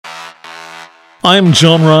I'm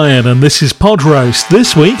John Ryan and this is Pod Roast.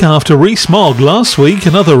 This week, after Rees-Mogg last week,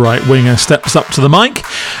 another right-winger steps up to the mic.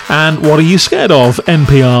 And what are you scared of?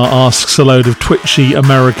 NPR asks a load of twitchy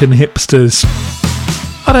American hipsters.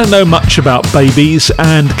 I don't know much about babies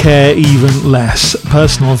and care even less.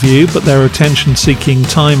 Personal view, but they're attention-seeking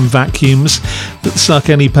time vacuums that suck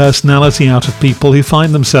any personality out of people who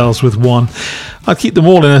find themselves with one. I'd keep them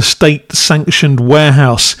all in a state-sanctioned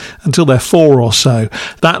warehouse until they're 4 or so.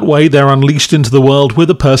 That way they're unleashed into the world with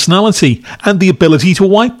a personality and the ability to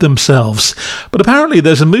wipe themselves. But apparently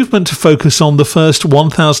there's a movement to focus on the first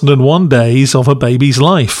 1001 days of a baby's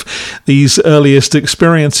life. These earliest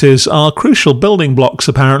experiences are crucial building blocks,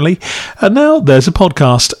 apparently. And now there's a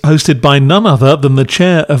podcast hosted by none other than the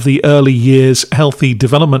chair of the Early Years Healthy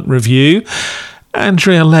Development Review,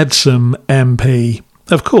 Andrea Leadsome MP.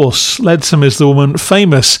 Of course, Leadsome is the woman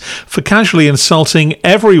famous for casually insulting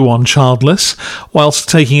everyone childless whilst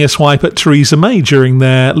taking a swipe at Theresa May during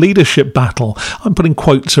their leadership battle. I'm putting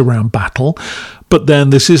quotes around battle. But then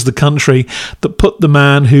this is the country that put the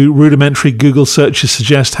man who rudimentary Google searches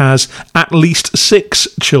suggest has at least 6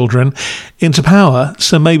 children into power,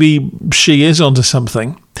 so maybe she is onto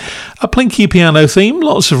something. A plinky piano theme,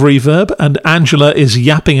 lots of reverb, and Angela is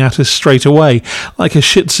yapping at us straight away, like a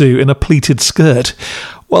shih tzu in a pleated skirt.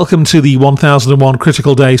 Welcome to the 1001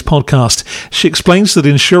 Critical Days podcast. She explains that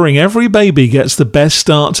ensuring every baby gets the best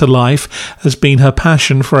start to life has been her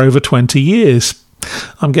passion for over 20 years.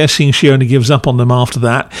 I'm guessing she only gives up on them after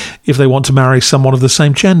that if they want to marry someone of the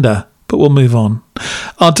same gender. But we'll move on.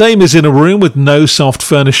 Our dame is in a room with no soft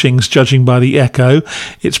furnishings, judging by the echo.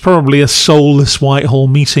 It's probably a soulless Whitehall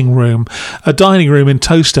meeting room, a dining room in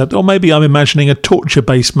Toaster, or maybe I'm imagining a torture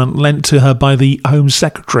basement lent to her by the Home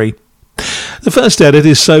Secretary. The first edit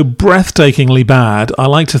is so breathtakingly bad, I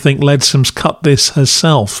like to think Leadsome's cut this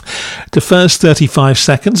herself. The first 35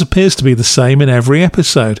 seconds appears to be the same in every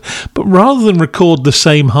episode, but rather than record the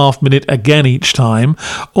same half-minute again each time,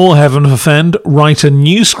 or heaven forfend, write a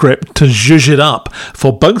new script to zhuzh it up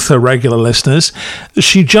for both her regular listeners,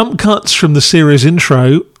 she jump cuts from the series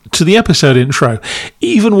intro to the episode intro.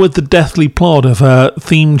 Even with the deathly plod of her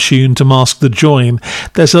theme tune to mask the join,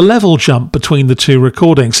 there's a level jump between the two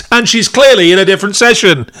recordings, and she's clearly in a different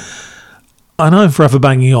session. I know I'm forever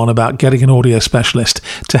banging on about getting an audio specialist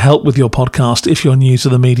to help with your podcast if you're new to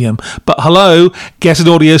the medium, but hello, get an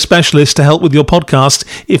audio specialist to help with your podcast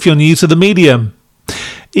if you're new to the medium.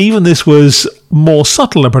 Even this was more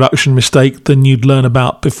subtle a production mistake than you'd learn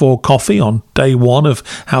about before coffee on day 1 of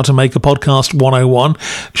How to Make a Podcast 101.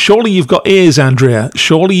 Surely you've got ears, Andrea.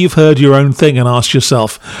 Surely you've heard your own thing and asked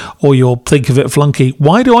yourself, or you'll think of it flunky,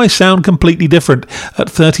 why do I sound completely different at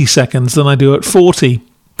 30 seconds than I do at 40?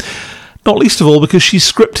 Not least of all because she's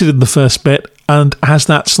scripted in the first bit and has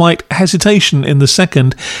that slight hesitation in the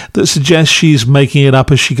second that suggests she's making it up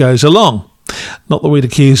as she goes along. Not that we'd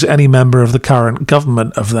accuse any member of the current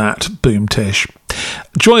government of that, boom tish.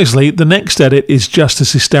 Joyously, the next edit is just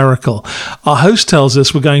as hysterical. Our host tells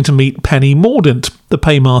us we're going to meet Penny Mordaunt, the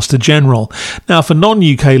Paymaster General. Now, for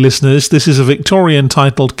non-UK listeners, this is a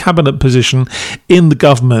Victorian-titled cabinet position in the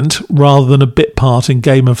government rather than a bit part in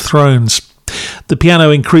Game of Thrones. The piano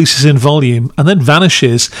increases in volume and then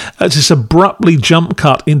vanishes as it's abruptly jump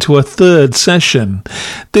cut into a third session.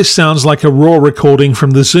 This sounds like a raw recording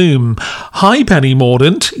from the Zoom. Hi Penny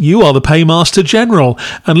Mordaunt, you are the Paymaster General,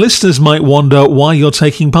 and listeners might wonder why you're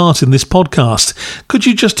taking part in this podcast. Could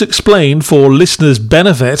you just explain, for listeners'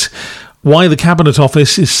 benefit, why the Cabinet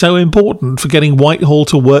Office is so important for getting Whitehall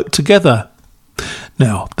to work together?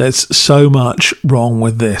 Now, there's so much wrong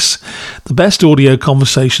with this. The best audio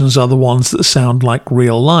conversations are the ones that sound like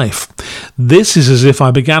real life. This is as if I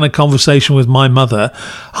began a conversation with my mother.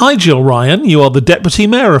 Hi Jill Ryan, you are the Deputy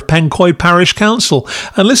Mayor of Pencoed Parish Council,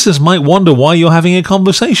 and listeners might wonder why you're having a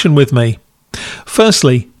conversation with me.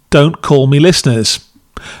 Firstly, don't call me listeners.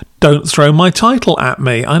 Don't throw my title at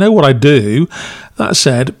me. I know what I do. That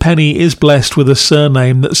said, Penny is blessed with a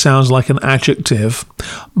surname that sounds like an adjective.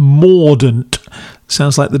 Mordaunt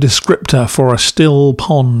sounds like the descriptor for a still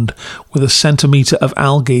pond with a centimetre of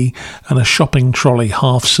algae and a shopping trolley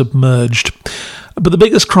half submerged. But the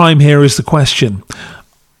biggest crime here is the question.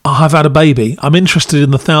 I've had a baby. I'm interested in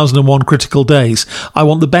the 1001 critical days. I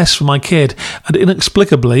want the best for my kid. And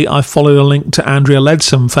inexplicably, I followed a link to Andrea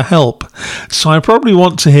Leadsome for help. So I probably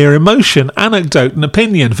want to hear emotion, anecdote and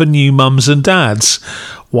opinion for new mums and dads.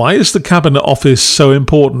 Why is the Cabinet Office so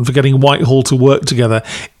important for getting Whitehall to work together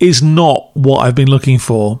is not what I've been looking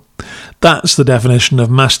for. That's the definition of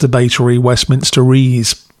masturbatory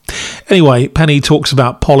Westminsterese. Anyway, Penny talks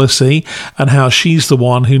about policy and how she's the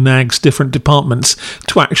one who nags different departments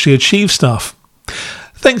to actually achieve stuff.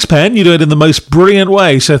 Thanks, Pen. You do it in the most brilliant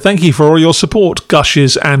way, so thank you for all your support,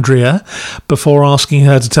 gushes Andrea, before asking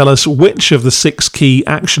her to tell us which of the 6 key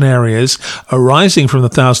action areas arising from the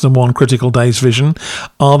 1001 Critical Days vision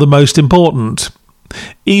are the most important.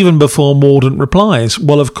 Even before Mordaunt replies,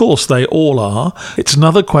 well, of course they all are. It's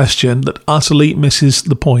another question that utterly misses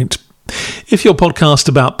the point. If your podcast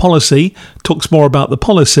about policy talks more about the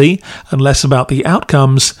policy and less about the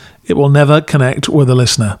outcomes, it will never connect with a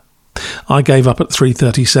listener. I gave up at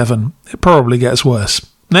 3:37. It probably gets worse.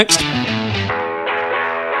 Next.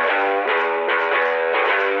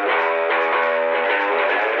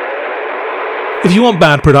 If you want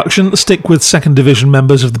bad production, stick with second division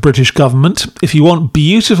members of the British government. If you want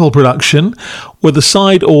beautiful production, with a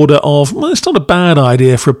side order of, well, it's not a bad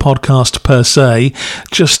idea for a podcast per se,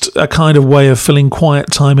 just a kind of way of filling quiet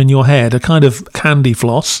time in your head, a kind of candy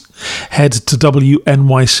floss, head to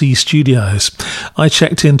WNYC Studios. I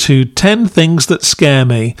checked into 10 things that scare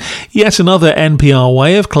me. Yet another NPR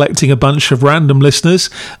way of collecting a bunch of random listeners,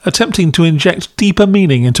 attempting to inject deeper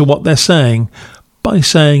meaning into what they're saying, by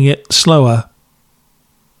saying it slower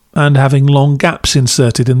and having long gaps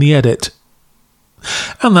inserted in the edit.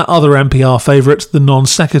 And that other NPR favourite, the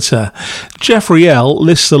non-sequitur. Jeffrey L.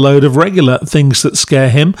 lists a load of regular things that scare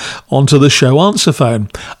him onto the show answer phone.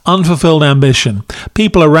 Unfulfilled ambition,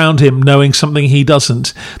 people around him knowing something he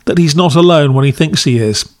doesn't, that he's not alone when he thinks he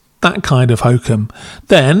is, that kind of hokum.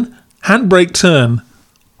 Then, handbrake turn,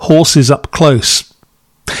 horses up close.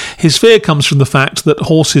 His fear comes from the fact that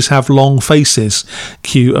horses have long faces,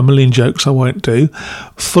 cue a million jokes I won't do,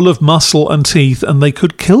 full of muscle and teeth, and they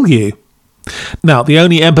could kill you. Now, the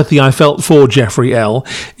only empathy I felt for Jeffrey L.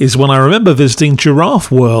 is when I remember visiting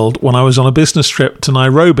Giraffe World when I was on a business trip to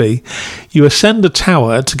Nairobi. You ascend a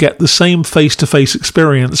tower to get the same face-to-face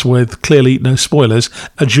experience with, clearly no spoilers,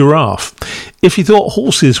 a giraffe. If you thought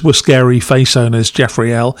horses were scary face owners,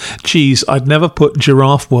 Jeffrey L., geez, I'd never put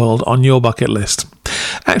Giraffe World on your bucket list.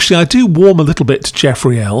 Actually, I do warm a little bit to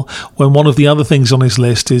Jeffrey L. when one of the other things on his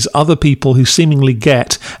list is other people who seemingly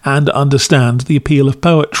get and understand the appeal of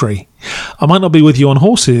poetry. I might not be with you on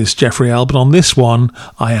horses, Jeffrey L., but on this one,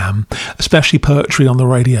 I am, especially poetry on the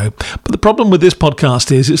radio. But the problem with this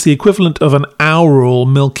podcast is it's the equivalent of an aural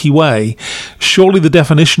Milky Way. Surely the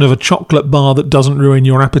definition of a chocolate bar that doesn't ruin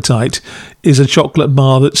your appetite is a chocolate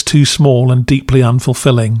bar that's too small and deeply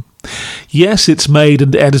unfulfilling. Yes, it's made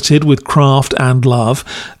and edited with craft and love,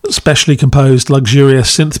 specially composed,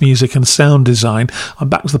 luxurious synth music and sound design. I'm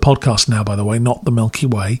back to the podcast now, by the way, not the Milky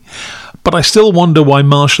Way. But I still wonder why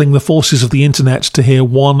marshalling the forces of the internet to hear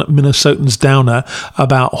one Minnesotan's downer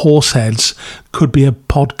about horseheads could be a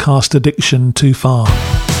podcast addiction too far.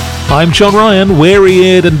 I'm John Ryan,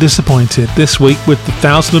 weary-eared and disappointed, this week with the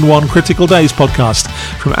 1001 Critical Days podcast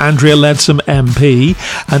from Andrea Leadsome MP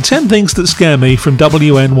and 10 Things That Scare Me from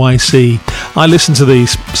WNYC. I listen to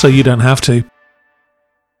these so you don't have to.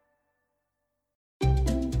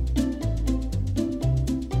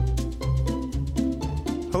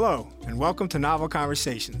 Hello, and welcome to Novel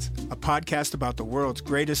Conversations, a podcast about the world's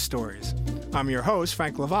greatest stories. I'm your host,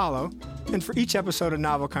 Frank Lavallo, and for each episode of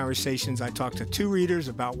Novel Conversations, I talk to 2 readers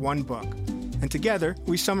about one book. And together,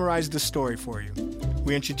 we summarize the story for you.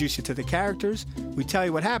 We introduce you to the characters, we tell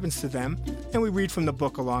you what happens to them, and we read from the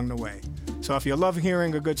book along the way. So if you love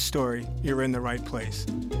hearing a good story, you're in the right place.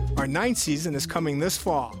 Our 9th season is coming this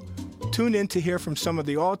fall. Tune in to hear from some of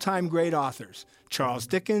the all-time great authors, Charles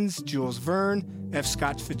Dickens, Jules Verne, F.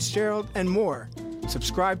 Scott Fitzgerald, and more.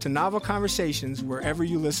 Subscribe to Novel Conversations wherever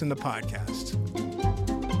you listen to podcasts.